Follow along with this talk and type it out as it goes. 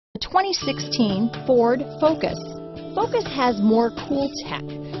2016 Ford Focus. Focus has more cool tech,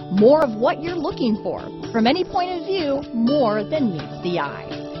 more of what you're looking for. From any point of view, more than meets the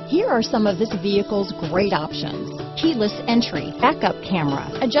eye. Here are some of this vehicle's great options: keyless entry, backup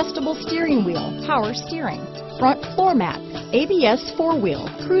camera, adjustable steering wheel, power steering, front floor mats, ABS four-wheel,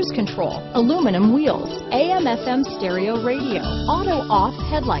 cruise control, aluminum wheels, AM/FM stereo radio, auto-off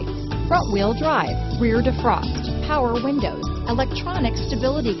headlights, front-wheel drive, rear defrost, power windows, electronic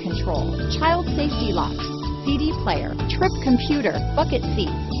stability control, child safety locks, CD player, trip computer, bucket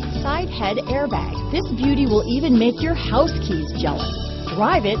seats, side head airbag. This beauty will even make your house keys jealous.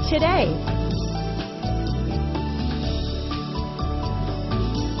 Drive it today.